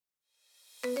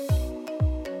And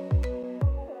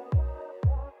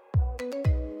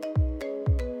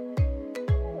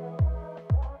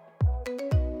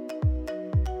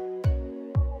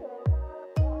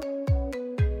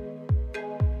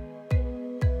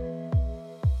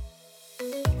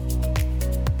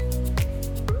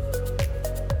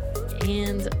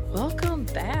welcome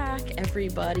back,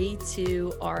 everybody,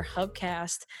 to our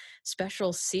Hubcast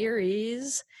special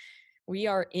series. We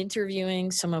are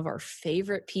interviewing some of our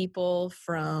favorite people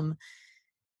from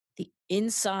the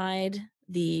inside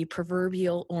the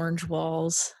proverbial orange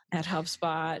walls at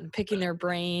HubSpot and picking their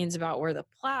brains about where the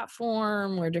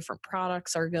platform, where different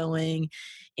products are going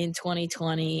in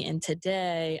 2020. And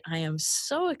today I am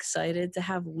so excited to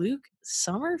have Luke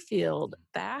Summerfield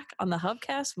back on the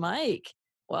Hubcast mic.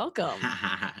 Welcome.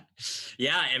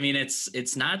 Yeah, I mean,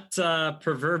 it's not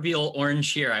proverbial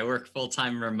orange here. I work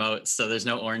full-time remote, so there's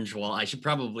no orange wall. I should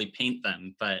probably paint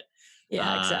them, but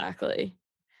Yeah, exactly.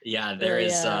 yeah, there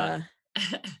is.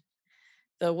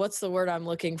 What's the word I'm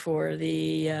looking for?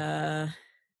 The I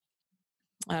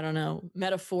don't know,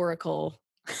 metaphorical.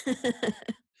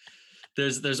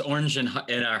 There's orange in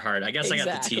our heart. I guess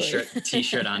Exactly. I got the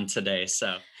t-shirt on today.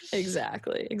 So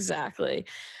Exactly.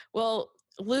 Well,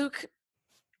 Luke,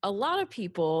 a lot of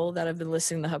people that have been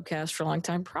listening to the Hubcast for a long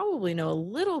time probably know a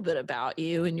little bit about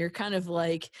you, and you're kind of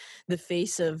like the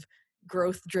face of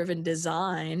growth-driven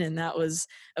design, and that was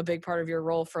a big part of your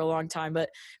role for a long time. But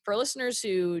for listeners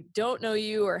who don't know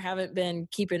you or haven't been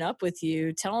keeping up with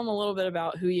you, tell them a little bit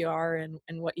about who you are and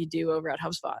what you do over at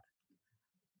HubSpot.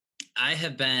 I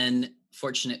have been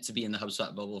fortunate to be in the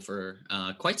HubSpot bubble for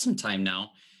quite some time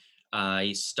now.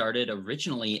 I started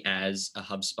originally as a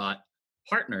HubSpot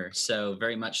partner. So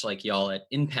very much like y'all at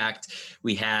Impact,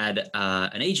 we had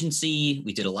an agency.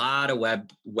 We did a lot of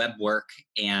web work,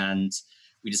 and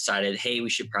we decided, hey,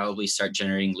 we should probably start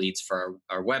generating leads for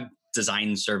our web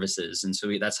design services. And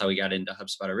so that's how we got into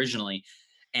HubSpot originally.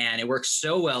 And it works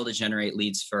so well to generate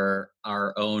leads for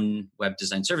our own web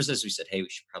design services. We said, hey, we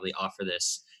should probably offer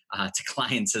this to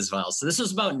clients as well. So this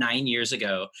was about 9 years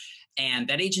ago. And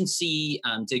that agency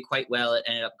did quite well. It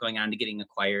ended up going on to getting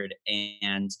acquired.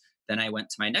 And then I went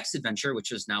to my next adventure,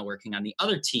 which was now working on the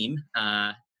other team.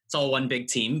 It's all one big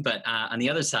team, but on the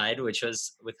other side, which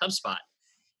was with HubSpot.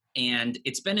 And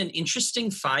it's been an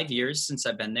interesting 5 years since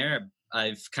I've been there.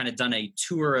 I've kind of done a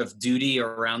tour of duty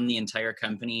around the entire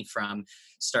company, from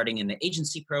starting in the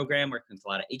agency program, working with a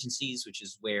lot of agencies, which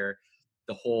is where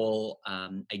the whole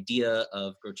idea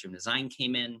of growth-driven design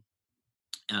came in.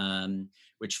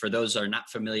 Which, for those who are not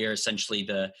familiar, essentially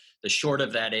the short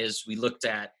of that is, we looked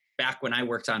at, back when I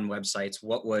worked on websites,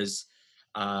 what was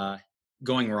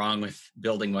going wrong with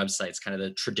building websites, kind of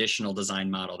the traditional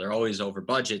design model. They're always over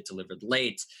budget, delivered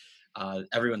late.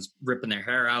 Everyone's ripping their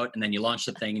hair out, and then you launch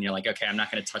the thing and you're like, okay, I'm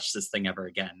not going to touch this thing ever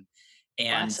again.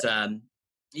 And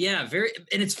yeah,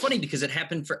 and it's funny because it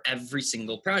happened for every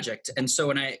single project. And so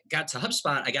when I got to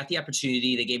HubSpot, I got the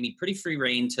opportunity. They gave me pretty free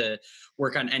rein to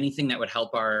work on anything that would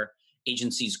help our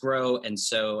agencies grow. And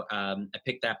so I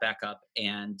picked that back up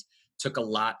and took a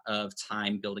lot of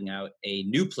time building out a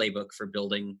new playbook for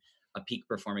building a peak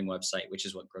performing website, which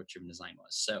is what growth-driven design was.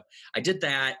 So I did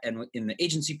that, and in the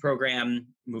agency program,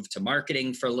 moved to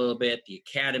marketing for a little bit, the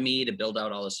academy to build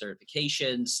out all the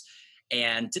certifications,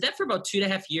 and did that for about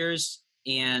 2.5 years.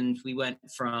 And we went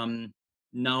from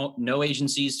no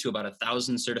agencies to about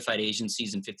 1,000 certified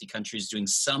agencies in 50 countries doing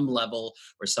some level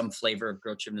or some flavor of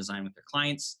growth-driven design with their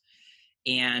clients.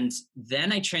 And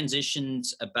then I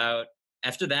transitioned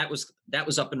after that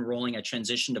was up and rolling. I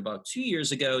transitioned about 2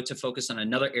 years ago to focus on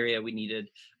another area we needed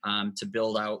to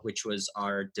build out, which was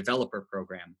our developer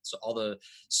program. So all the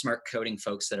smart coding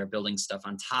folks that are building stuff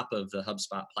on top of the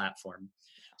HubSpot platform.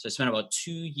 So I spent about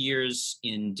 2 years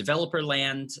in developer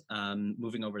land,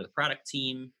 moving over to the product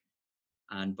team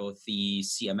on both the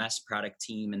CMS product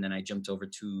team, and then I jumped over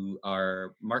to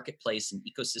our marketplace and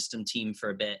ecosystem team for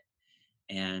a bit.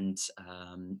 And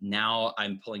now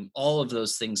I'm pulling all of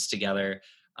those things together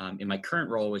in my current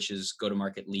role, which is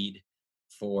go-to-market lead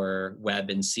for web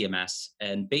and CMS.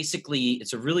 And basically,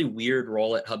 it's a really weird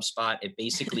role at HubSpot. It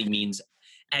basically means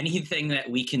anything that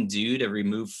we can do to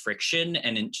remove friction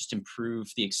and just improve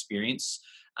the experience,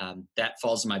 that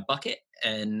falls in my bucket.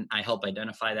 And I help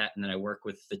identify that. And then I work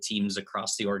with the teams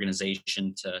across the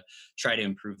organization to try to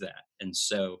improve that. And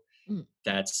so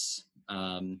that's...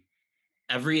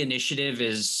 every initiative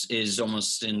is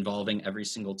almost involving every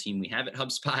single team we have at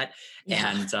HubSpot,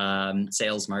 and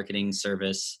sales, marketing,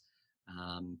 service,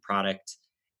 product,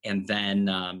 and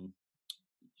then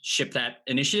ship that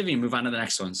initiative and move on to the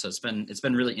next one. So it's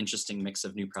been really interesting mix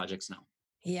of new projects now.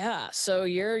 Yeah. So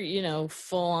you're,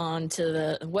 full on to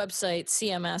the website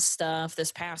CMS stuff.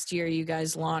 This past year, you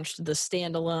guys launched the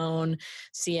standalone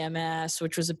CMS,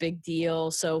 which was a big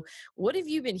deal. So what have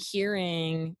you been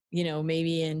hearing,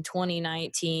 maybe in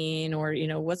 2019, or,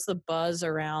 what's the buzz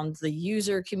around the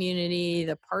user community,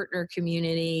 the partner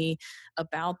community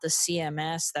about the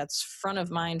CMS that's front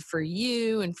of mind for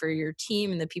you and for your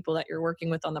team and the people that you're working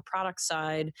with on the product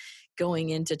side going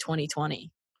into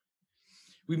 2020?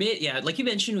 Yeah, like you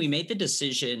mentioned, we made the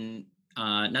decision,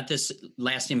 not this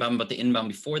last inbound, but the inbound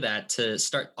before that, to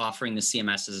start offering the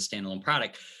CMS as a standalone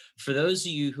product. For those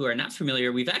of you who are not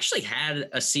familiar, we've actually had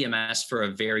a CMS for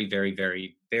a very, very,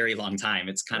 very, very long time.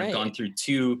 It's kind of Right. gone through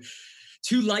two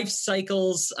life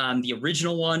cycles. The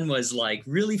original one was like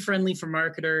really friendly for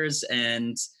marketers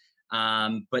and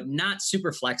but not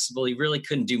super flexible. You really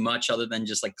couldn't do much other than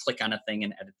just like click on a thing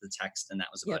and edit the text, and that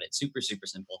was about Yep. it. Super, super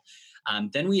simple.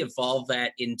 Then we evolved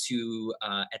that into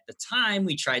at the time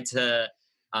we tried to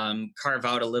carve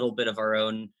out a little bit of our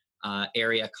own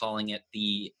area, calling it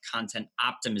the content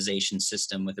optimization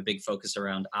system, with a big focus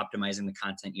around optimizing the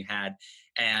content you had.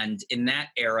 And in that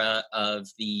era of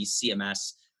the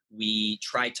CMS, we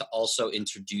tried to also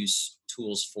introduce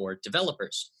tools for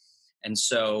developers. And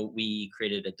so we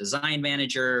created a design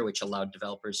manager, which allowed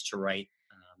developers to write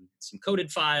some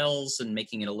coded files and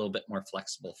making it a little bit more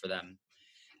flexible for them.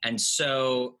 And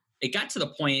so it got to the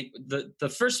point, the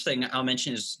first thing I'll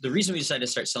mention is the reason we decided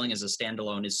to start selling as a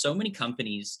standalone is so many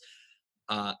companies,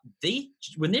 uh, they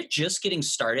when they're just getting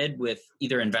started with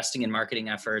either investing in marketing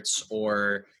efforts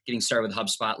or getting started with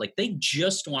HubSpot, like they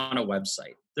just want a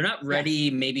website. They're not Yeah. ready,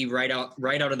 maybe right out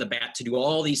of the bat, to do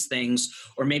all these things,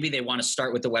 or maybe they want to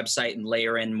start with the website and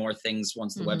layer in more things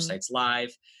once the Hmm. website's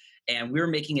live. And we were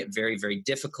making it very, very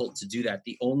difficult to do that.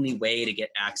 The only way to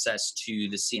get access to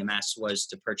the CMS was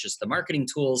to purchase the marketing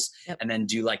tools Yep. and then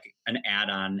do like an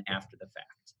add-on after the fact.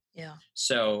 Yeah.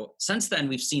 So since then,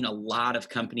 we've seen a lot of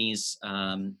companies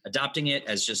adopting it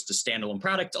as just a standalone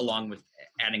product, along with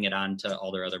adding it on to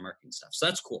all their other marketing stuff. So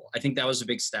that's cool. I think that was a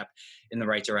big step in the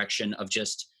right direction of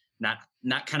just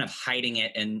not kind of hiding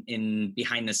it in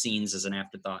behind the scenes as an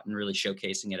afterthought, and really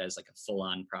showcasing it as like a full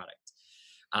on product.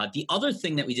 The other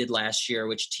thing that we did last year,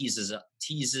 which teases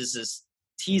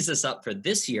us up for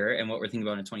this year and what we're thinking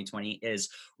about in 2020, is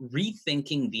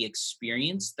rethinking the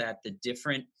experience that the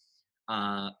different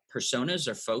personas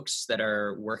or folks that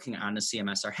are working on the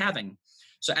CMS are having.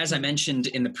 So, as I Mm. mentioned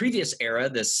in the previous era,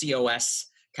 the COS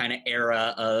kind of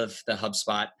era of the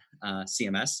HubSpot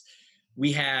CMS,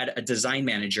 we had a design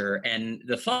manager. And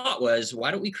the thought was,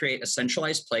 why don't we create a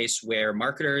centralized place where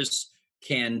marketers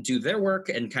can do their work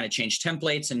and kind of change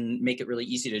templates and make it really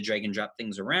easy to drag and drop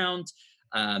things around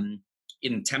um,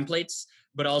 in templates,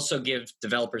 but also give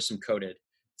developers some coded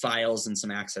files and some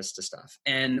access to stuff.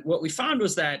 And what we found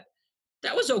was that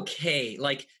was okay.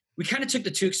 Like we kind of took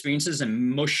the two experiences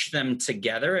and mushed them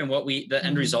together. And the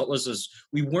end Hmm. result was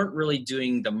we weren't really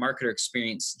doing the marketer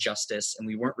experience justice, and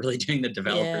we weren't really doing the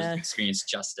developers Yeah. experience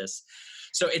justice.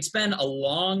 So it's been a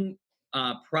long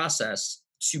process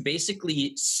to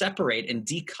basically separate and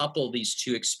decouple these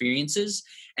two experiences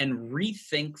and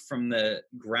rethink from the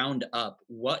ground up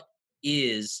what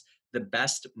is the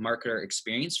best marketer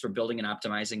experience for building and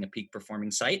optimizing a peak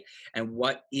performing site, and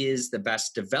what is the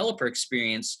best developer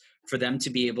experience for them to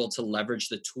be able to leverage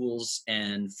the tools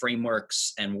and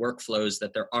frameworks and workflows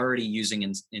that they're already using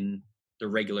in the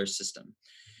regular system.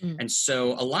 Mm. And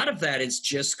so a lot of that is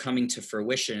just coming to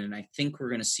fruition. And I think we're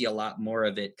going to see a lot more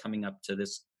of it coming up to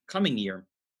this coming year.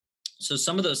 So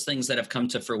some of those things that have come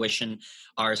to fruition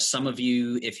are, some of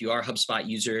you, if you are a HubSpot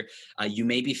user, you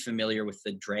may be familiar with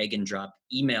the drag and drop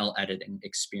email editing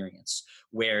experience,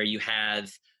 where you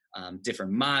have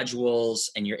different modules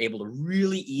and you're able to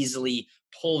really easily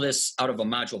pull this out of a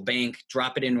module bank,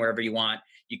 drop it in wherever you want.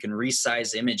 You can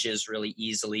resize images really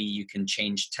easily. You can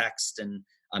change text and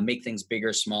make things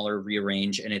bigger, smaller,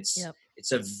 rearrange, and Yep.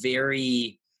 it's a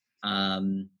very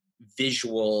um,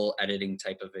 visual editing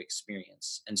type of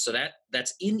experience. And so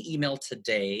that's in email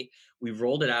today. We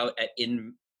rolled it out it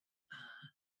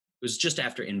was just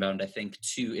after inbound, I think,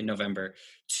 to in November,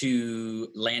 to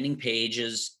landing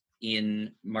pages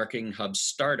in Marketing Hub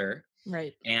Starter.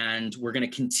 Right. And we're going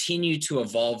to continue to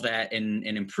evolve that and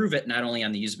improve it, not only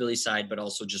on the usability side, but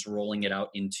also just rolling it out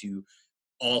into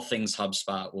all things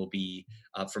HubSpot will be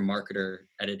for marketer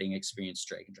editing experience,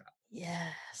 drag and drop.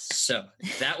 Yes. So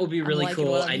that will be I'm really liking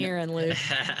what cool. I'm hearing, Luke.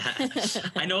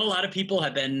 I know a lot of people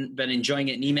have been enjoying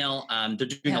it in email. They're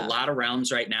doing a Yeah. lot of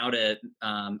rounds right now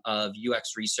of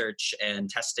UX research and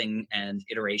testing and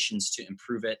iterations to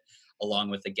improve it, along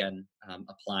with, again,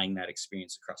 applying that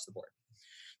experience across the board.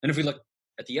 And if we look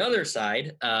At the other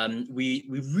side, we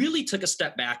really took a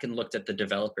step back and looked at the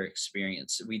developer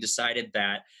experience. We decided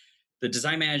that the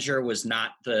design manager was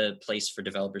not the place for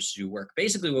developers to do work.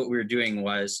 Basically, what we were doing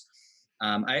was,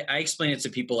 I explain it to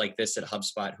people like this at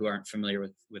HubSpot who aren't familiar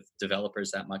with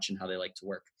developers that much and how they like to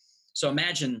work. So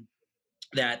imagine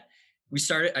that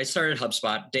I started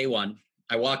HubSpot day one.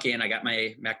 I walk in, I got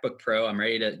my MacBook Pro, I'm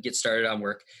ready to get started on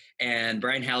work. And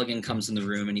Brian Halligan comes in the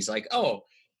room and he's like, "Oh,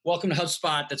 welcome to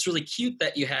HubSpot. That's really cute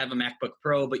that you have a MacBook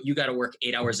Pro, but you got to work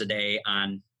 8 hours a day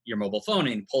on your mobile phone."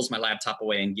 And he pulls my laptop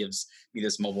away and gives me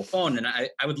this mobile phone. And I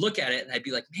would look at it and I'd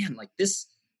be like, man, like this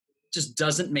just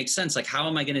doesn't make sense. Like, how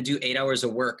am I going to do 8 hours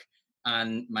of work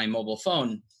on my mobile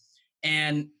phone?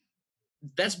 And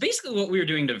that's basically what we were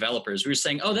doing to developers. We were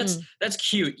saying, "Oh, that's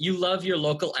cute. You love your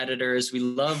local editors. You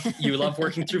love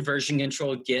working through version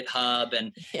control, GitHub,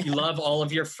 and you Yeah. love all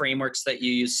of your frameworks that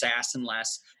you use, SAS and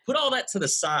less. Put all that to the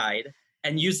side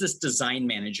and use this design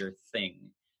manager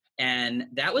thing." And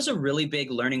that was a really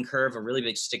big learning curve, a really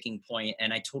big sticking point,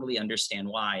 and I totally understand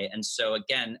why. And so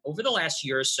again, over the last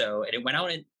year or so, and it went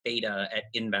out in beta at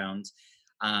Inbound,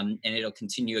 and it'll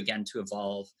continue again to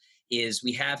evolve, is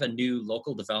we have a new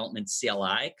local development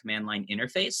CLI, command line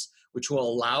interface, which will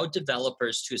allow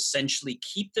developers to essentially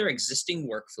keep their existing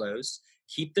workflows,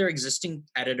 keep their existing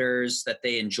editors that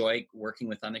they enjoy working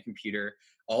with on the computer,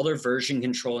 all their version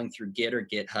controlling through Git or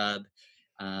GitHub,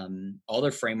 all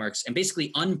their frameworks, and basically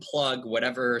unplug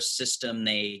whatever system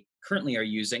they currently are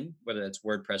using, whether it's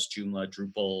WordPress, Joomla,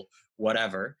 Drupal,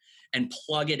 whatever, and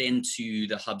plug it into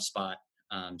the HubSpot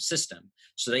system.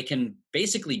 So they can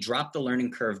basically drop the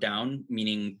learning curve down,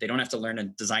 meaning they don't have to learn a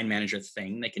design manager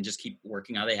thing. They can just keep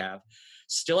working how they have.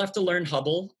 Still have to learn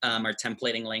Hubble, our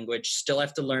templating language. Still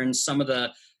have to learn some of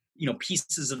the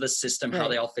pieces of the system, how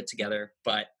they Right. all fit together,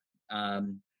 but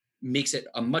makes it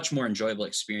a much more enjoyable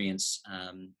experience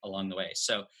along the way.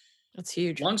 So That's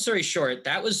huge. long story short,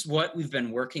 that was what we've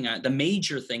been working on, the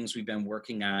major things we've been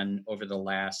working on over the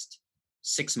last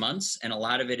 6 months. And a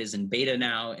lot of it is in beta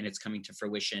now, and it's coming to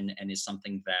fruition and is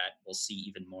something that we'll see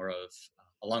even more of,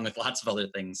 along with lots of other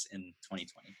things in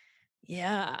 2020.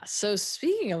 Yeah. So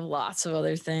speaking of lots of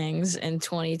other things in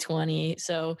 2020,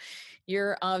 so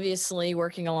you're obviously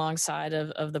working alongside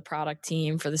of the product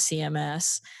team for the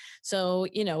CMS. So,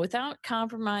 without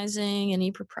compromising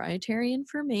any proprietary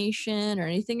information or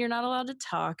anything you're not allowed to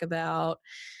talk about,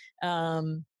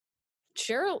 um,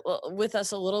 share with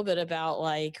us a little bit about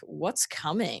like what's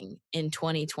coming in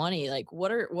 2020. Like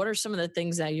what are some of the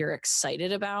things that you're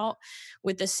excited about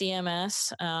with the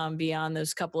CMS, beyond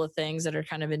those couple of things that are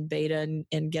kind of in beta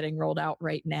and getting rolled out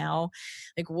right now?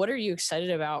 Like what are you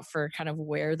excited about for kind of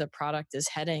where the product is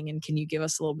heading, and can you give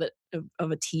us a little bit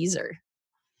of a teaser?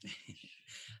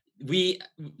 we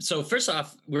so first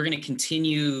off, we're going to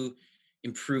continue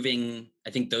improving,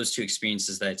 I think, those two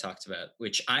experiences that I talked about,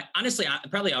 which I honestly,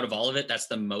 probably out of all of it, that's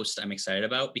the most I'm excited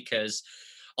about, because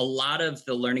a lot of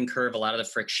the learning curve, a lot of the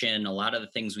friction, a lot of the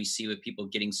things we see with people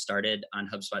getting started on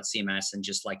HubSpot CMS and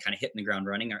just like kind of hitting the ground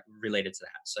running are related to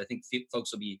that. So I think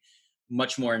folks will be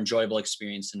much more enjoyable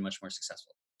experience and much more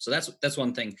successful. So that's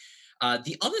one thing.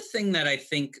 The other thing that I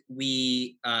think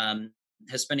we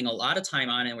has spending a lot of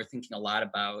time on and we're thinking a lot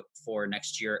about for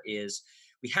next year is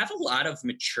we have a lot of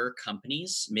mature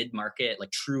companies, mid-market,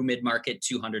 like true mid-market,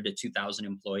 200 to 2,000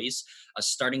 employees,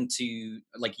 starting to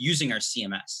like using our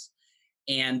CMS.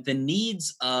 And the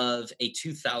needs of a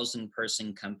 2,000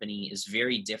 person company is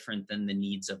very different than the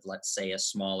needs of, let's say, a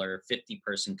smaller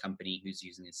 50-person company who's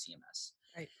using a CMS.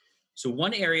 Right. So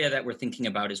one area that we're thinking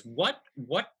about is what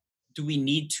do we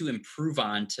need to improve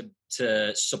on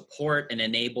to support and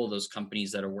enable those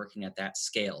companies that are working at that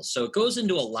scale. So it goes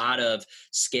into a lot of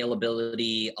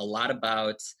scalability, a lot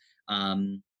about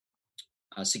um,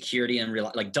 security and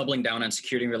like doubling down on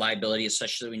security and reliability,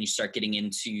 especially when you start getting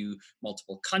into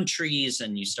multiple countries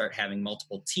and you start having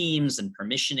multiple teams and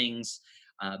permissionings,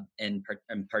 and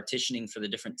partitioning for the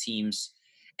different teams.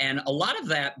 And a lot of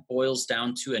that boils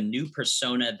down to a new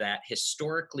persona that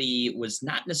historically was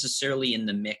not necessarily in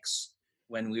the mix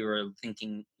when we were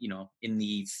thinking, in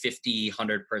the 50,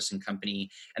 100-person company.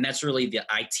 And that's really the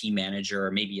IT manager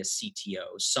or maybe a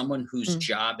CTO, someone whose Mm,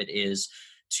 job it is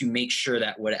to make sure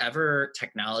that whatever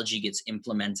technology gets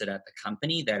implemented at the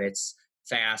company, that it's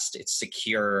fast, it's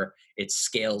secure, it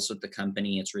scales with the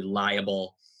company, it's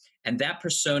reliable. And that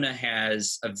persona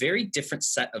has a very different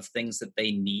set of things that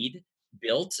they need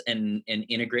built and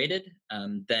integrated,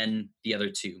 than the other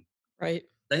two. right.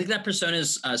 I think that persona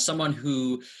is someone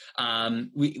who,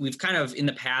 we've kind of in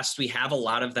the past, we have a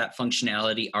lot of that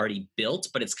functionality already built,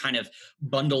 but it's kind of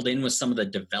bundled in with some of the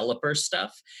developer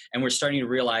stuff. And we're starting to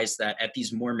realize that at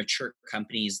these more mature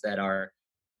companies that are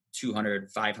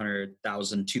 200,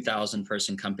 500,000, 2,000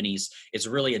 person companies. It's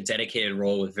really a dedicated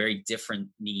role with very different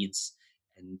needs.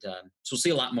 And so we'll see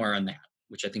a lot more on that,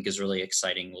 which I think is really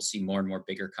exciting. We'll see more and more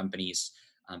bigger companies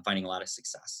finding a lot of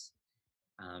success.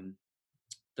 Um,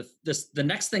 the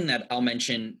next thing that I'll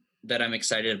mention that I'm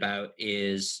excited about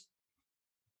is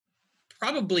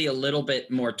probably a little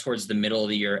bit more towards the middle of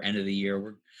the year, end of the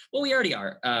year. We already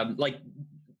are. Like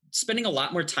spending a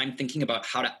lot more time thinking about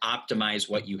how to optimize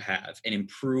what you have and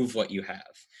improve what you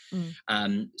have.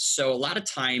 Mm. So a lot of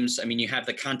times, I mean, you have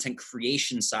the content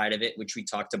creation side of it, which we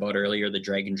talked about earlier, the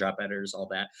drag and drop editors, all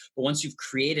that. But once you've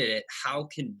created it, how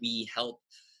can we help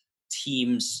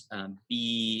teams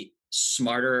be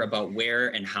smarter about where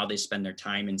and how they spend their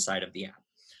time inside of the app?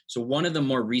 So one of the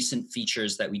more recent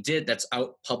features that we did that's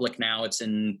out public now, it's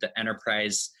in the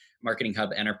Enterprise Marketing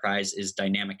Hub Enterprise, is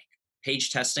dynamic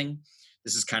page testing.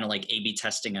 This is kind of like A/B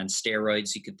testing on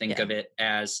steroids, you could think of it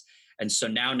as. And so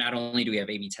now not only do we have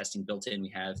A/B testing built in, we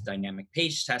have dynamic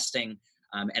page testing.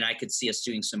 And I could see us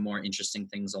doing some more interesting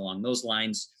things along those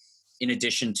lines, in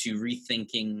addition to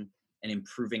rethinking and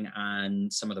improving on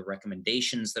some of the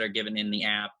recommendations that are given in the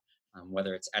app,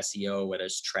 whether it's SEO, whether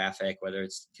it's traffic, whether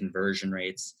it's conversion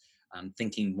rates,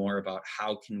 thinking more about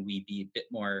how can we be a bit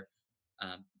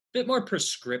more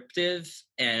prescriptive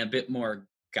and a bit more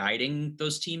guiding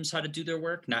those teams how to do their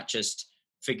work, not just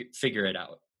figure it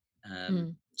out.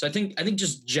 So I think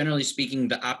just generally speaking,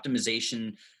 the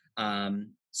optimization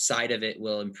side of it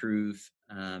will improve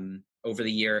over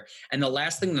the year. And the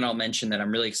last thing that I'll mention that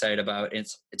I'm really excited about,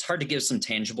 it's hard to give some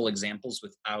tangible examples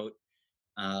without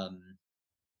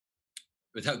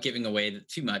giving away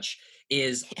too much,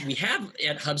 is we have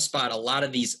at HubSpot a lot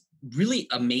of these really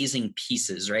amazing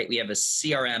pieces, right? We have a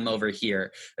CRM over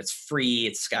here that's free.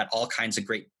 It's got all kinds of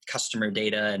great customer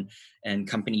data and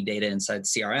company data inside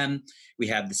CRM. We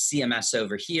have the CMS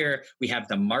over here. We have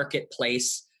the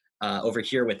marketplace over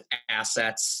here with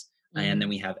assets. And then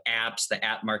we have apps, the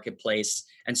app marketplace.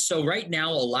 And so right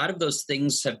now, a lot of those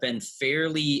things have been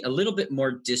a little bit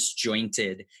more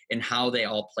disjointed in how they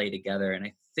all play together. And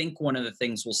I think one of the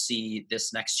things we'll see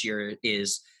this next year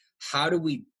is how do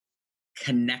we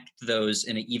connect those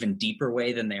in an even deeper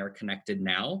way than they are connected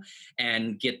now,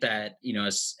 and get that,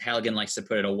 as Halligan likes to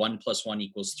put it, a 1 +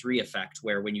 1 = 3 effect,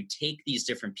 where when you take these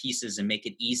different pieces and make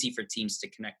it easy for teams to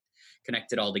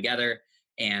connect it all together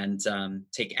and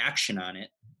take action on it,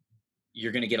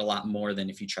 you're going to get a lot more than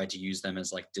if you tried to use them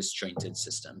as like disjointed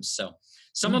systems. So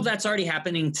some of that's already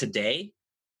happening today,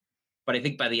 but I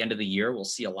think by the end of the year, we'll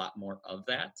see a lot more of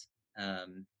that.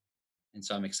 And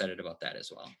so I'm excited about that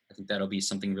as well. I think that'll be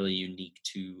something really unique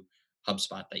to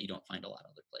HubSpot that you don't find a lot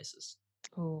of other places.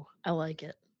 Oh, I like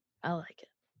it. I like it.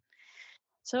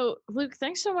 So Luke,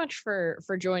 thanks so much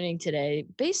for joining today.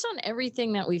 Based on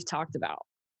everything that we've talked about,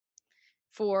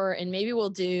 and maybe we'll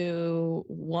do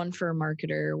one for a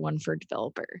marketer, one for a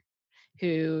developer,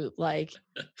 who, like,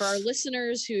 for our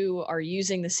listeners who are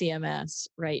using the CMS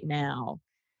right now,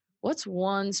 what's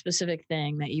one specific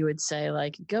thing that you would say,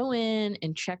 like, go in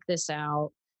and check this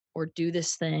out or do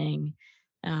this thing,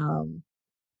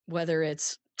 whether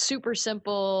it's super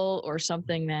simple or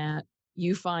something that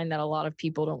you find that a lot of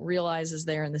people don't realize is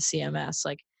there in the CMS?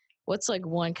 Like, what's like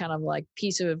one kind of like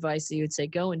piece of advice that you would say,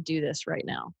 go and do this right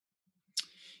now?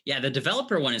 Yeah, the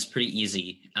developer one is pretty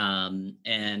easy.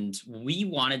 And we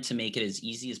wanted to make it as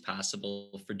easy as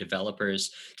possible for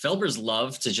developers. Developers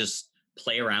love to just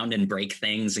play around and break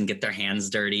things and get their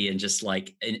hands dirty and just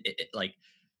like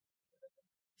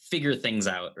figure things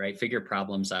out, right? Figure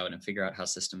problems out and figure out how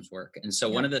systems work. And so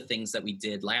one of the things that we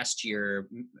did last year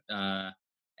at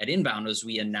Inbound was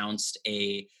we announced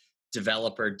a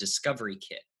developer discovery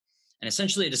kit. And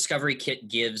essentially a discovery kit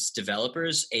gives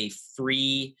developers a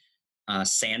free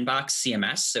sandbox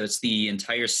CMS. So it's the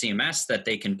entire CMS that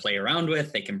they can play around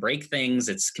with. They can break things.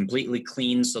 It's completely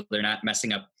clean, so they're not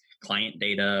messing up client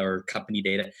data or company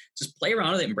data. Just play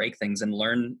around with it and break things and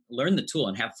learn the tool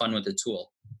and have fun with the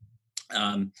tool.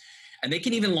 And they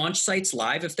can even launch sites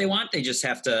live if they want. They just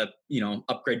have to,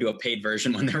 upgrade to a paid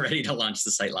version when they're ready to launch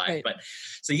the site live. Right. But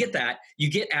so you get that. You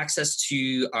get access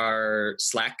to our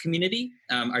Slack community.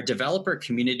 Our developer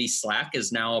community Slack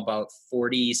is now about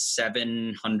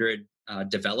 4,700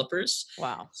 developers.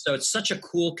 Wow. So it's such a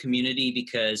cool community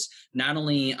because not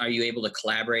only are you able to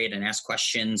collaborate and ask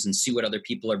questions and see what other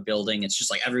people are building, it's just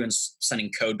like everyone's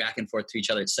sending code back and forth to each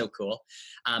other. It's so cool.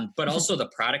 But also the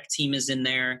product team is in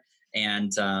there.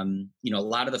 And, a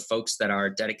lot of the folks that are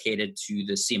dedicated to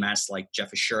the CMS, like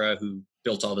Jeff Ashura, who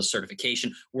built all the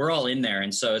certification, we're all in there.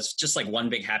 And so it's just like one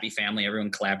big happy family,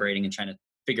 everyone collaborating and trying to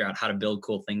figure out how to build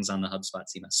cool things on the HubSpot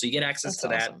CMS. So you get access to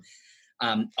that.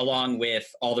 along with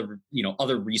all the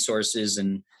other resources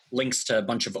and links to a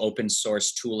bunch of open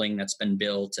source tooling that's been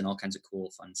built and all kinds of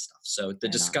cool, fun stuff. So the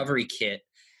discovery kit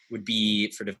would be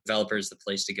for developers the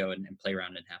place to go and play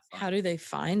around and have fun. How do they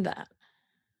find that?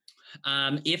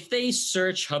 If they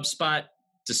search HubSpot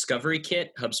Discovery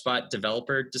Kit, HubSpot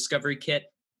Developer Discovery Kit,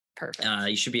 perfect.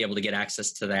 You should be able to get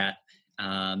access to that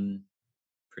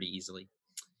pretty easily.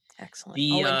 Excellent.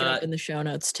 I'll link it up in the show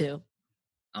notes too.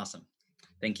 Awesome.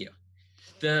 Thank you.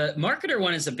 The marketer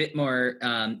one is a bit more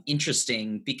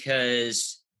interesting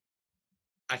because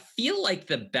I feel like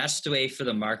the best way for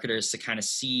the marketers to kind of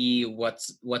see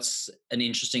what's an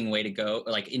interesting way to go,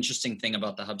 like interesting thing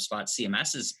about the HubSpot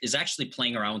CMS is actually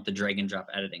playing around with the drag and drop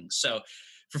editing. So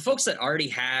for folks that already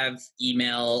have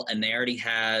email and they already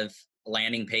have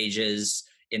landing pages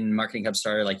in Marketing Hub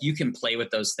Starter, like you can play with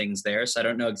those things there. So I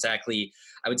don't know exactly,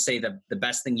 I would say the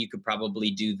best thing you could probably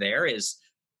do there is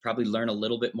probably learn a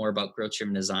little bit more about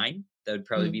growth-driven design. That would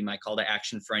probably be my call to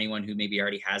action for anyone who maybe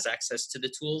already has access to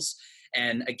the tools.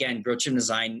 And again, growth-driven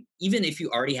design, even if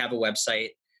you already have a website,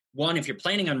 one, if you're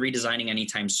planning on redesigning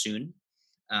anytime soon,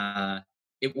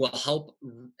 it will help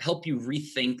you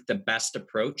rethink the best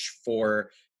approach for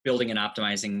building and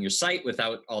optimizing your site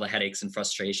without all the headaches and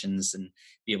frustrations, and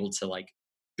be able to like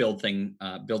build the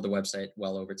website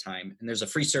well over time. And there's a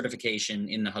free certification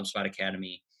in the HubSpot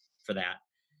Academy for that.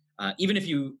 Even if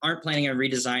you aren't planning on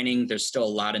redesigning, there's still a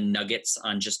lot of nuggets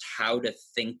on just how to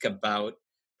think about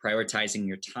prioritizing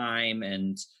your time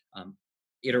and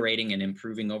iterating and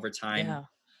improving over time. Yeah.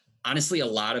 Honestly, a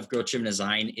lot of growth-driven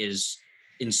design is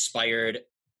inspired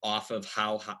off of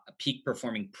how peak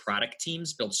performing product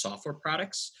teams build software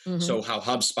products. Mm-hmm. So how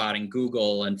HubSpot and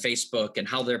Google and Facebook and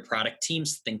how their product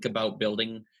teams think about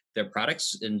building their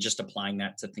products, and just applying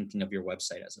that to thinking of your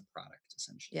website as a product,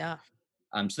 essentially. Yeah.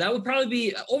 So that would probably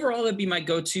be, overall, that'd be my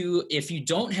go-to. If you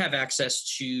don't have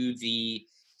access to the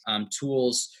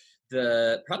tools,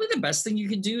 probably the best thing you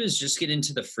can do is just get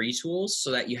into the free tools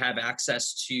so that you have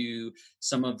access to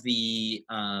some of the,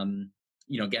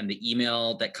 again, the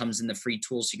email that comes in the free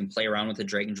tools. So you can play around with the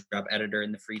drag and drop editor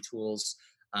in the free tools.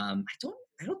 I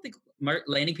don't think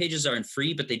landing pages are in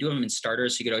free, but they do have them in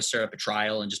starters. So you could always start up a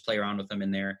trial and just play around with them in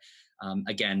there.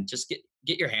 Again, just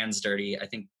get your hands dirty. I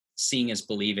think seeing is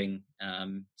believing.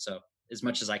 So as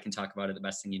much as I can talk about it, the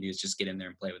best thing you do is just get in there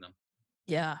and play with them.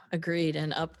 Yeah, agreed.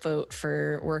 And upvote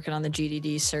for working on the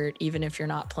GDD cert, even if you're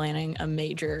not planning a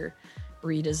major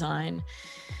redesign.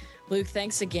 Luke,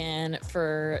 thanks again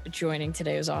for joining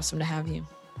today. It was awesome to have you.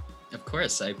 Of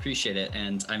course, I appreciate it.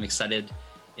 And I'm excited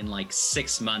in like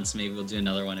 6 months, maybe we'll do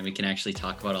another one and we can actually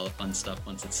talk about all the fun stuff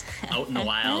once it's out in the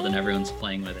wild and everyone's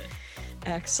playing with it.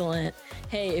 Excellent.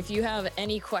 Hey, if you have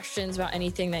any questions about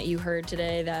anything that you heard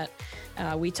today that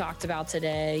we talked about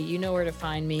today, you know where to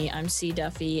find me. I'm C.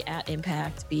 Duffy at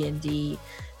impactbnd.com.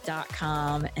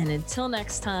 And until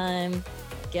next time,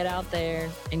 get out there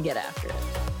and get after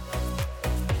it.